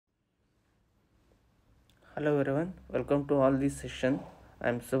Hello everyone, welcome to all this session. I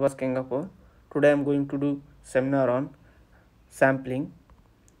am Subhas Kengapur. Today I am going to do seminar on sampling.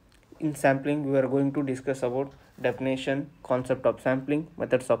 In sampling, we are going to discuss about definition, concept of sampling,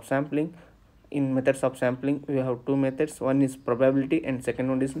 methods of sampling. In methods of sampling, we have two methods. One is probability and second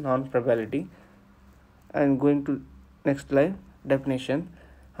one is non-probability. I am going to next slide. Definition.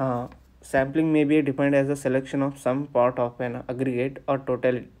 Sampling may be defined as a selection of some part of an aggregate or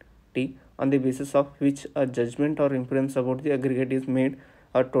totality on the basis of which a judgment or inference about the aggregate is made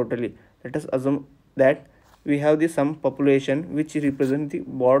or totally. Let us assume that we have the some population which represent the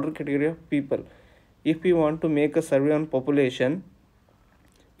broader category of people. If we want to make a survey on population,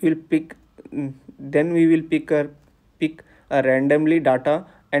 we'll pick then we will pick a randomly data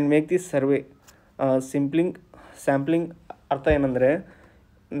and make this survey. Sampling ಅರ್ಥ ಏನಂದರೆ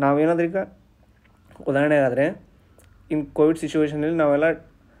ನಾವೇನಾದ್ರೂ ಈಗ ಉದಾಹರಣೆಗಾದರೆ ಇನ್ Covid ಸಿಚುವೇಷನಲ್ಲಿ ನಾವೆಲ್ಲ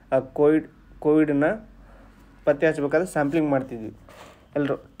ಕೋವಿಡನ್ನು ಪತ್ತೆ ಹಚ್ಚಬೇಕಾದ್ರೆ sampling ಮಾಡ್ತಿದ್ವಿ,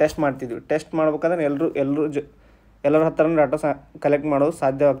 ಎಲ್ಲರೂ test ಮಾಡ್ತಿದ್ವಿ. Test ಮಾಡ್ಬೇಕಾದ್ರೆ ಎಲ್ಲರ ಹತ್ರ ಡಾಟಾ ಕಲೆಕ್ಟ್ ಮಾಡೋದು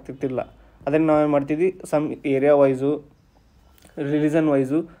ಸಾಧ್ಯವಾಗ್ತಿರ್ತಿಲ್ಲ. ಅದನ್ನು ನಾವೇನು ಮಾಡ್ತಿದ್ವಿ, some area wise, religion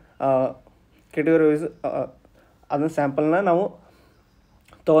wise, category wise ಅದನ್ನ ಸ್ಯಾಂಪಲ್ನ ನಾವು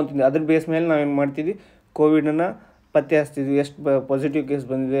ತೊಗೊತಿದ್ವಿ. ಅದ್ರ ಬೇಸ್ ಮೇಲೆ ನಾವೇನು ಮಾಡ್ತಿದ್ವಿ, ಕೋವಿಡನ್ನು ಪತ್ತೆ ಹಚ್ತಿದ್ವಿ, ಎಷ್ಟು ಪಾಸಿಟಿವ್ ಕೇಸ್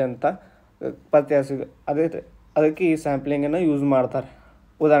ಬಂದಿದೆ ಅಂತ ಪತ್ತೆ ಹಚ್ತಿದ್ವಿ. ಅದಕ್ಕೆ ಈ ಸ್ಯಾಂಪ್ಲಿಂಗನ್ನು ಯೂಸ್ ಮಾಡ್ತಾರೆ.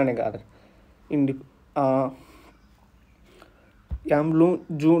 ಉದಾಹರಣೆಗಾದರೆ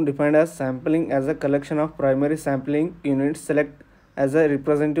Bloom defined as sampling as a collection of primary sampling units select as a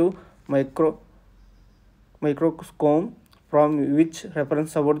representative microscope from which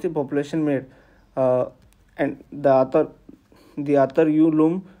reference about the population made. And the author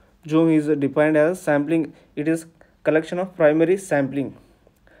Bloom is defined as sampling. It is collection of primary sampling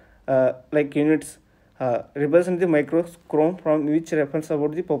like units represent the microscope from which reference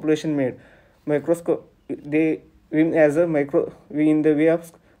about the population made. Microscope they as a in the way of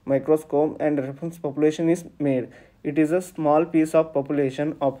microscope and reference population is made. It is a small piece of population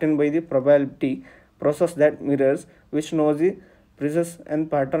obtained by the probability process that mirrors which knows the presence and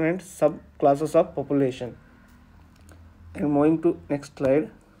pattern and subclasses of population. And moving to next slide.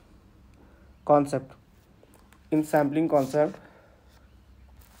 Concept. In sampling concept,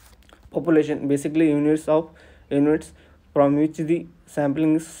 population basically units from which the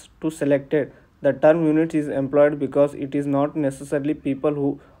sampling is to selected. The term unit is employed because it is not necessarily people who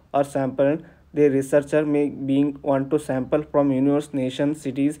are sampled. The researcher may being want to sample from universe, nation,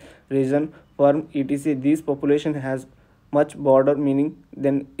 cities, region, firm, etc. This population has much broader meaning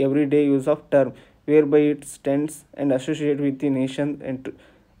than everyday use of term, whereby it stands and associated with the nation and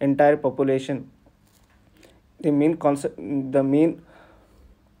entire population. The main concept, the main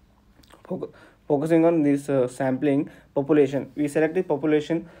focusing on this sampling population, we select the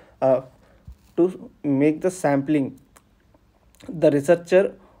population to make the sampling. The researcher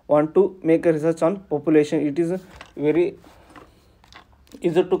want to make a research on population. It is very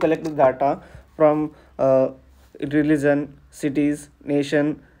easy to collect the data from religion, cities,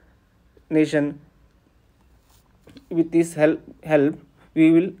 nation. With this help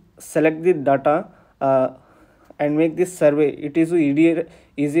we will select the data and make this survey. It is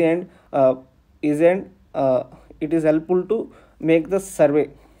easy and it is helpful to make the survey.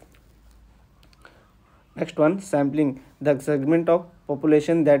 Next one, sampling. The segment of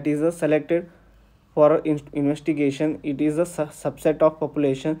population that is selected for investigation. It is a subset of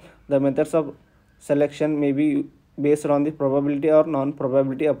population. The methods of selection may be based on the probability or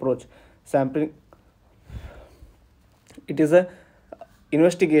non-probability approach. Sampling, it is a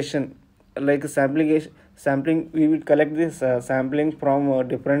investigation like sampling. We will collect this sampling from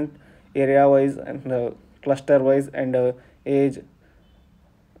different area wise and cluster wise and age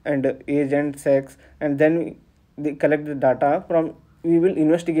and sex, and then they collect the data from. We will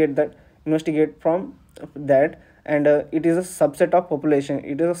investigate from that, and it is a subset of population.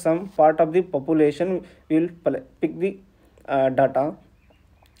 It is some part of the population. We will pick the data.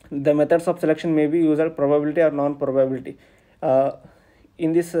 The methods of selection may be user probability or non-probability.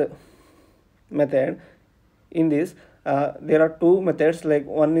 In this method, there are two methods, like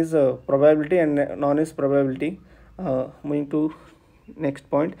one is probability and non is probability. Moving to next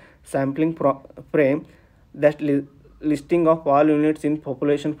point, sampling frame, that listing of all units in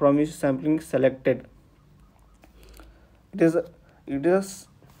population from which sampling selected. It is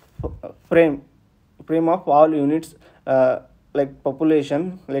frame of all units, like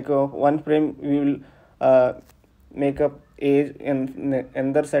population, like one frame we will make up age, and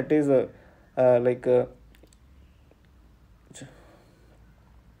another set is like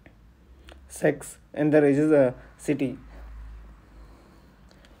sex, and the age is a city.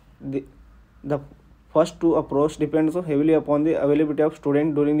 The first two approach depends heavily upon the availability of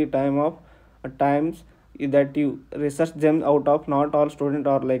student during the times that you research them out of. Not all students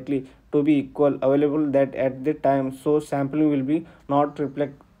are likely to be equal available that at the time, so sampling will be not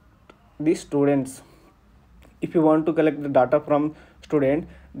reflect the students. If you want to collect the data from student,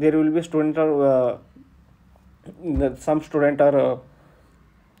 there will be student or some student are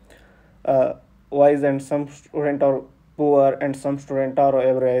wise and some student are poor and some student are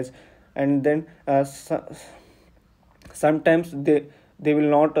average, and then sometimes they will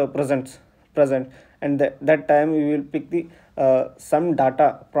not present, and that time we will pick the some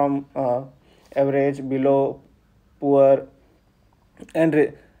data from average, below, poor,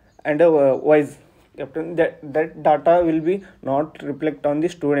 and wise. Captain, that data will be not reflect on the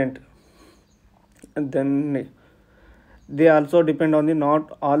student. And then they also depend on the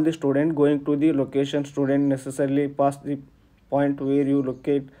not all the student going to the location student necessarily pass the point where you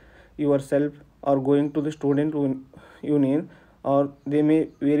locate yourself or going to the student union, or they may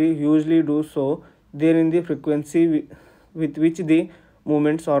very hugely do so there in the frequency with which the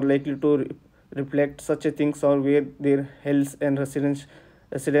movements are likely to reflect such a things, or where their health and residence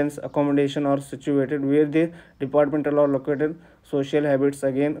accommodation are situated, where their departmental or located, social habits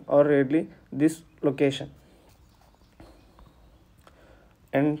again or rarely this location.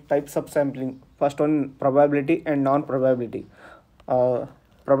 And types of sampling. First one, probability and non-probability.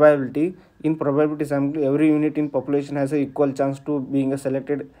 Probability, in probability sampling, every unit in population has a equal chance to being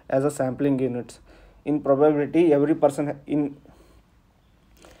selected as a sampling units. In probability, every person in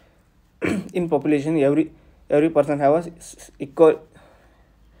population, every person have a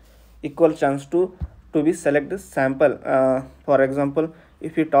equal chance to be selected sample. For example,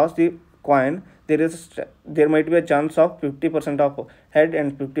 if you toss the coin, there might be a chance of 50% of head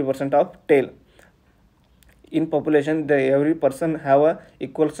and 50% of tail. In population, every person have a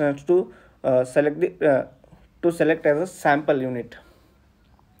equal chance to select as a sample unit.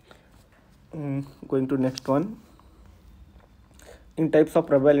 Going to next one. In types of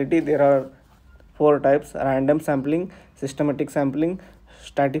probability, there are 4 types: random sampling, systematic sampling,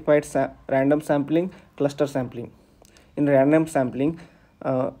 stratified random sampling, cluster sampling. In random sampling,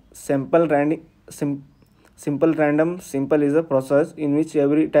 simple random simple is a process in which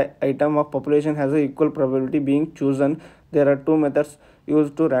every item of population has a equal probability being chosen. There are 2 methods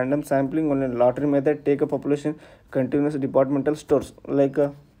used to random sampling. Only lottery method take a population continuous departmental stores, like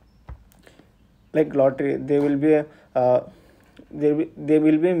lottery. There will be a there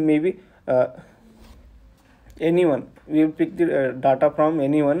will be maybe anyone. We will pick the data from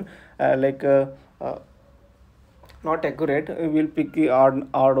anyone, not accurate. We will pick the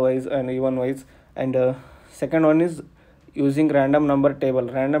odd wise and even wise. And second one is using random number table.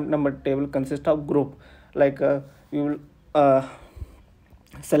 Random number table consists of group, we will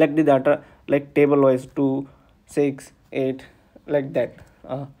select the data like table wise 2, 6, 8, like that.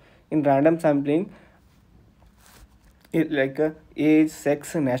 In random sampling, age,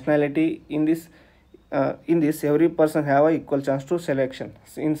 sex, nationality. In this every person have a equal chance to selection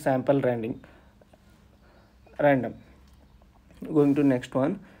in sample random. Going to next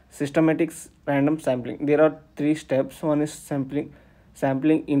one, systematic random sampling. There are 3 steps. One is sampling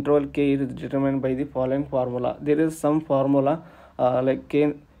interval k is determined by the following formula. There is some formula like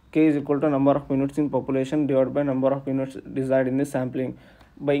k is equal to number of units in population divided by number of units desired in the sampling.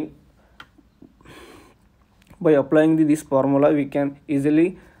 By applying this formula, we can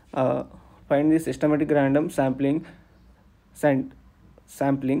easily find the systematic random sampling.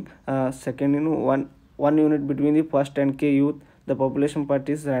 Second, one unit between the first and k youth, the population part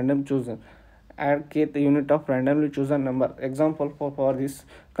is random chosen. Add kth unit of randomly chosen number. Example for this,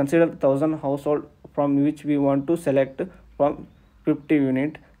 consider 1000 household from which we want to select from 50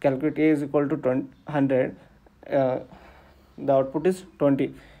 unit. Calculate a is equal to 100. The output is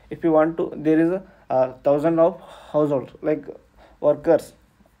 20. If you want to, there is a 1000 of households like workers.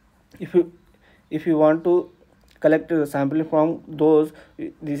 If you want to collect the sampling from those,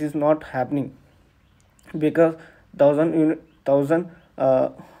 this is not happening, because 1000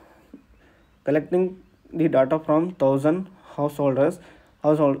 collecting the data from 1000 households,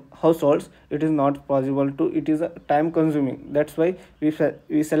 it is not possible to. It is time consuming. That's why we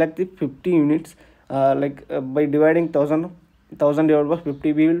select the 50 units. By dividing 1000 divided by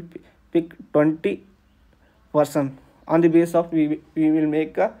 50, we will pick 20 person. On the basis of we will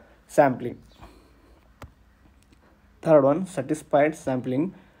make a sampling. Third one, satisfied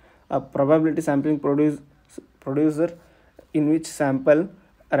sampling. A probability sampling producer in which sample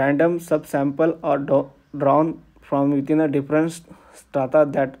random subsample are drawn from within a different strata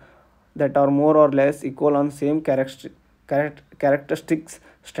that are more or less equal on same characteristics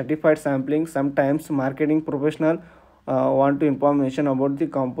stratified sampling. Sometimes marketing professional want to information about the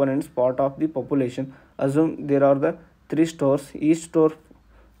components part of the population. Assume there are the three stores, each store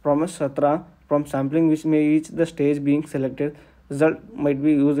from a satra from sampling which may each the stage being selected. Result might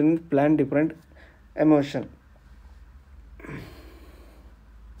be used in plan different emotion.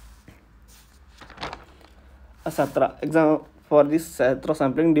 A satra example for this satra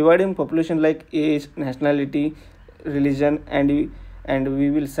sampling, dividing population like age, nationality, religion, and we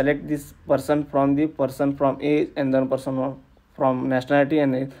will select this person from age, and then person from nationality,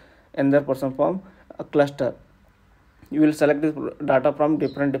 and another person from a cluster. You will select this data from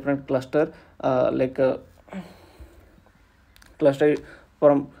different cluster, like cluster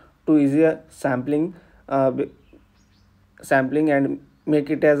from to easier sampling and make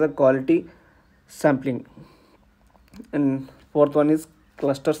it as a quality sampling. And fourth one is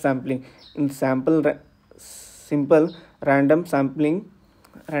cluster sampling. In simple random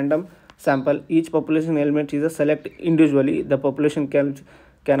sample, each population element is a select individually. The population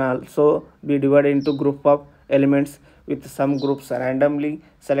can also be divided into group of elements with some groups randomly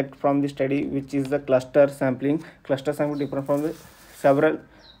select from the study, which is the cluster sampling. Cluster sampling different from the several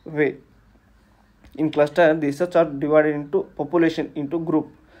way. In cluster, the research are divided into population into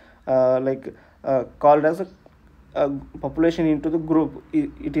group, called as a population into the group.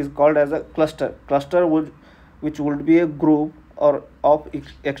 It is called as a cluster which would be a group or of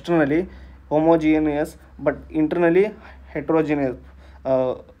externally homogeneous but internally heterogeneous.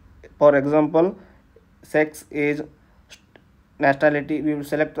 uh, for example, sex, age, nationality. We will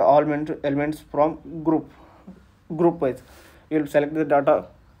select all elements from group wise. We will select the data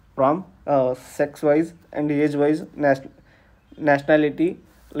from sex wise and age wise, nationality.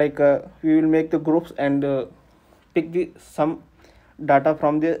 We will make the groups and pick the some data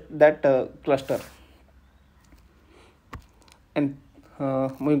from the that cluster. And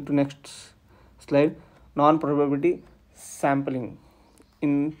moving to next slide, non-probability sampling.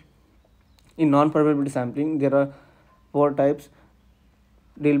 In in non-probability sampling, there are four types: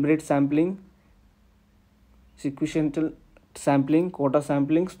 deliberate sampling, sequential sampling, quota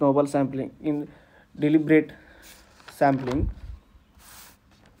sampling, snowball sampling. In deliberate sampling,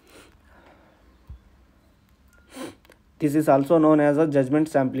 this is also known as a judgment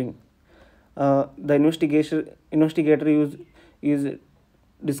sampling. The investigator use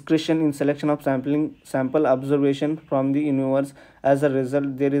discretion in selection of sample observation from the universe. As a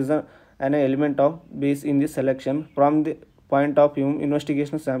result, there is an element of bias in the selection. From the point of view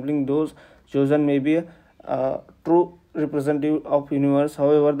investigation sampling, those chosen may be a true representative of universe.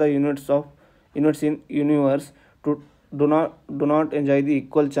 However, the units in universe to do not enjoy the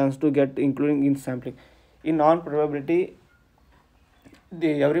equal chance to get including in sampling. In non probability,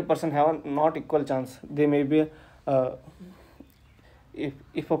 every person have a not equal chance. They may be uh,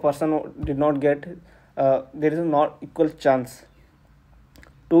 if a person did not get, there is a not equal chance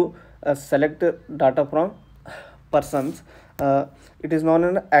to select data from persons. It is known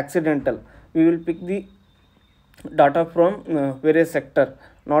as accidental. We will pick the data from various sector,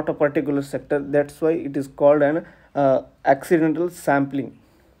 not a particular sector. That's why it is called an accidental sampling.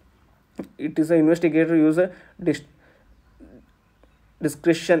 It is an investigator use a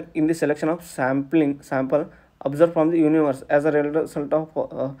discretion in the selection of sample observed from the universe. As a result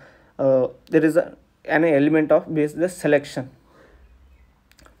of there is an element of baseless selection.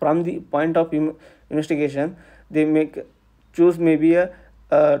 From the point of investigation, they make choose maybe a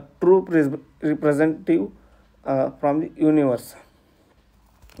true representative from the universe.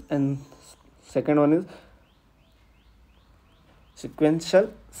 And second one is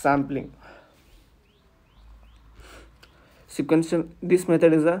sequential sampling. Sequential, this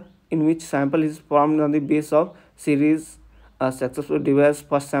method is in which sample is formed on the base of series successful device.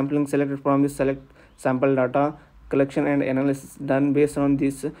 First sampling selected from the select sample data collection and analysis done. Based on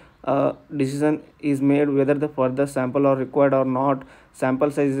this, decision is made whether the further sample are required or not.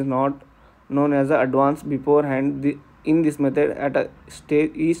 Sample size is not known as advance beforehand. In this method, at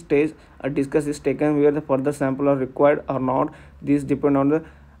each stage a discuss is taken where the further sample are required or not. These depend on the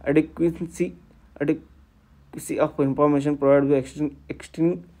adequacy of information provided by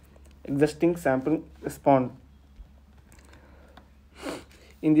existing sampling response.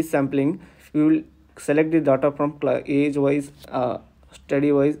 In this sampling, we will select the data from age wise,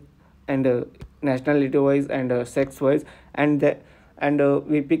 study wise, and nationality wise, and sex wise, and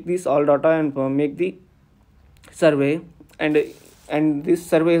we pick this all data and make the survey. And this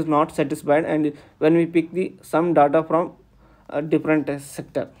survey is not satisfied, and when we pick the some data from a different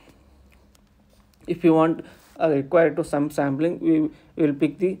sector, if you want required to some sampling, we will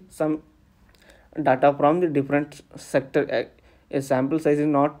pick the some data from the different sector. A sample size is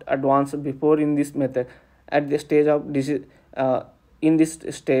not advanced before in this method. At the stage of in this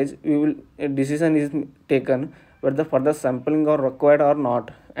stage, we will a decision is taken whether further sampling are required or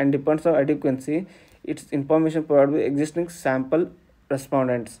not, and depends on adequacy. Its information provided by existing sample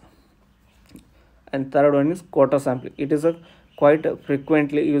respondents. And third one is quota sampling. It is a quite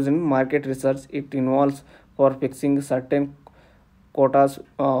frequently used in market research. It involves for fixing certain quotas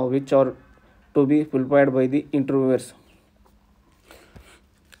which are to be fulfilled by the interviewers.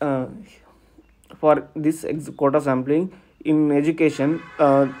 uh, for this quota sampling in education,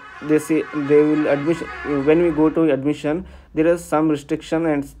 they say they will admission. When we go to admission, there is some restriction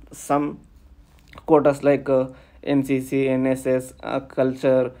and some quotas like ncc, nss,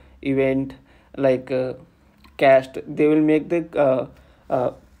 culture, event, like caste. They will make the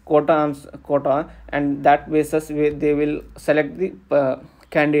quota, and that basis they will select the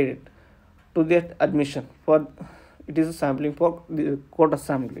candidate to get admission. For it is a sampling for the quota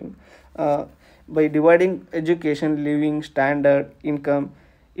sampling. By dividing education, living standard, income,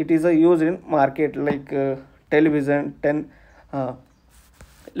 it is a use in market like television 10,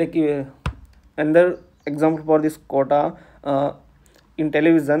 like another example for this quota. In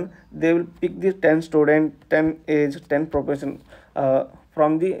television, they will pick the 10 student, 10 age, 10 profession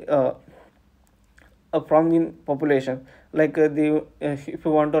from the population. Like if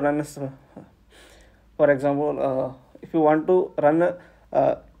you want to run for example, if you want to run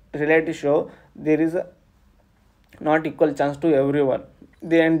a reality show, there is a not equal chance to everyone.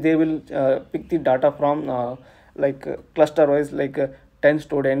 They will pick the data from like cluster wise, like 10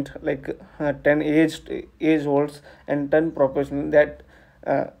 student, like 10 age olds, and 10 professional.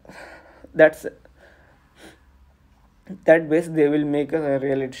 Uh, that's that base they will make a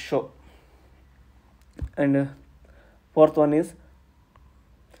reality show. And fourth one is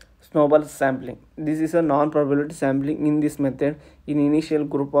snowball sampling. This is a non-probability sampling. In this method, in initial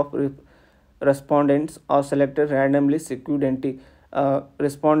group of respondents are selected randomly sequentially.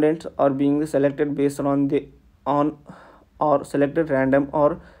 Respondents are being selected based on the on or selected random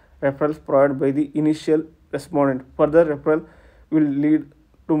or referrals provided by the initial respondent. Further referral will lead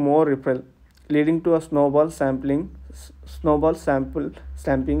to more referral, leading to a snowball sampling. Snowball sample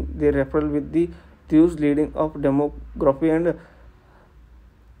sampling. The referral with the cues leading of demography and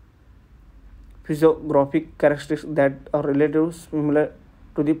physiographic characteristics that are relatively similar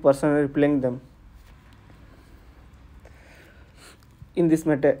to the person replying them. In this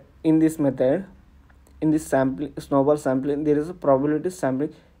method, in this sampling, snowball sampling, there is a probability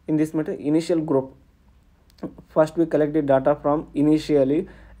sampling. In this method, initial group, first we collect the data from initially,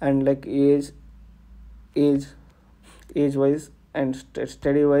 and like age age wise, and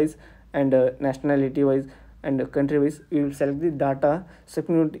study wise, and nationality wise, and country wise. We will select the data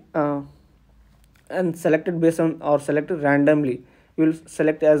subsequently, and selected based on or selected randomly. We will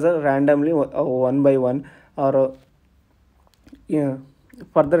select as a randomly one by one, or yeah,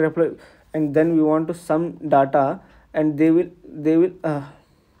 further reply. And then we want to sum data, and they will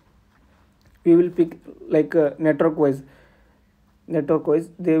we will pick like network wise. We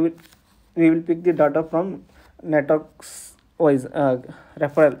will pick the data from networks wise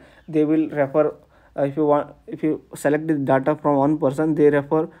referral. They will refer, if you select the data from one person, they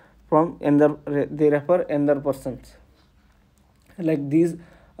refer from another persons. Like these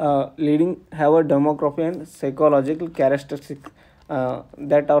leading have a demography and psychological characteristics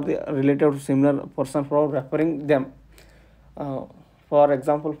that are the related to similar person for referring them. uh, for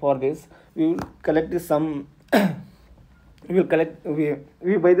example, for this, we will collect the sum. We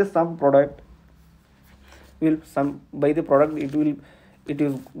buy the sum product. We will some buy the product, it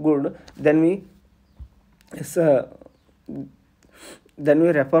is good. Then we s- uh, then we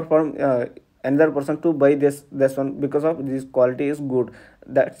refer from another person to buy this one because of this quality is good.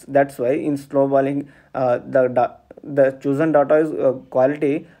 That's why in snowballing, the chosen data is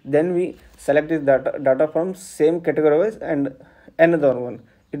quality. Then we select this data from same category wise and another one.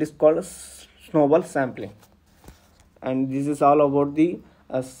 It is called snowball sampling. And this is all about the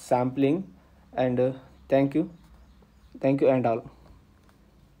sampling. And thank you and all.